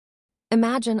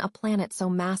Imagine a planet so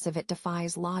massive it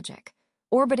defies logic,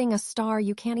 orbiting a star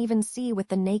you can't even see with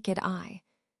the naked eye.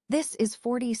 This is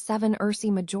 47 Ursae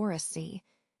Majoris C,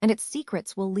 and its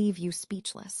secrets will leave you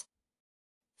speechless.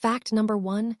 Fact number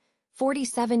 1,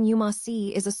 47 Uma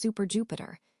C is a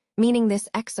super-Jupiter, meaning this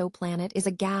exoplanet is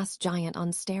a gas giant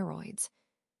on steroids.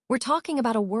 We're talking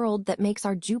about a world that makes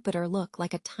our Jupiter look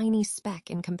like a tiny speck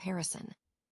in comparison.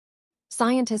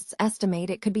 Scientists estimate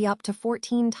it could be up to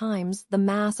 14 times the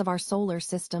mass of our solar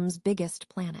system's biggest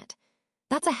planet.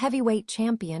 That's a heavyweight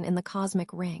champion in the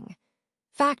cosmic ring.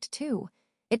 Fact 2,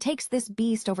 it takes this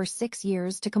beast over 6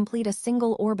 years to complete a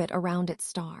single orbit around its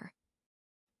star.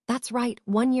 That's right,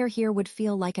 1 year here would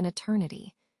feel like an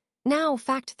eternity. Now,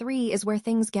 fact 3 is where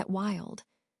things get wild.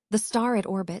 The star it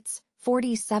orbits,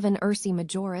 47 Ursae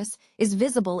Majoris, is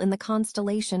visible in the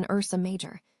constellation Ursa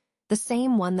Major, the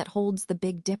same one that holds the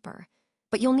Big Dipper,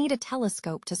 but you'll need a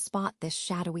telescope to spot this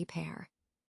shadowy pair.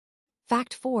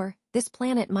 Fact 4, this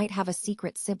planet might have a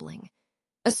secret sibling.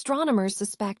 Astronomers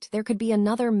suspect there could be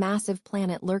another massive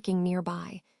planet lurking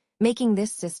nearby, making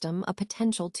this system a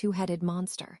potential two-headed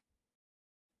monster.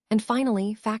 And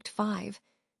finally, fact 5,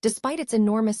 despite its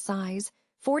enormous size,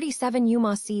 47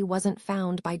 Uma C wasn't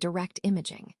found by direct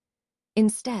imaging.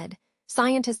 Instead,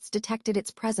 scientists detected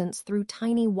its presence through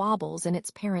tiny wobbles in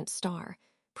its parent star,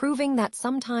 proving that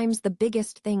sometimes the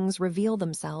biggest things reveal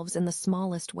themselves in the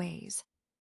smallest ways.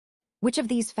 Which of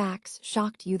these facts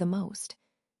shocked you the most?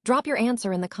 Drop your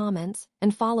answer in the comments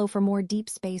and follow for more deep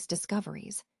space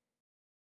discoveries.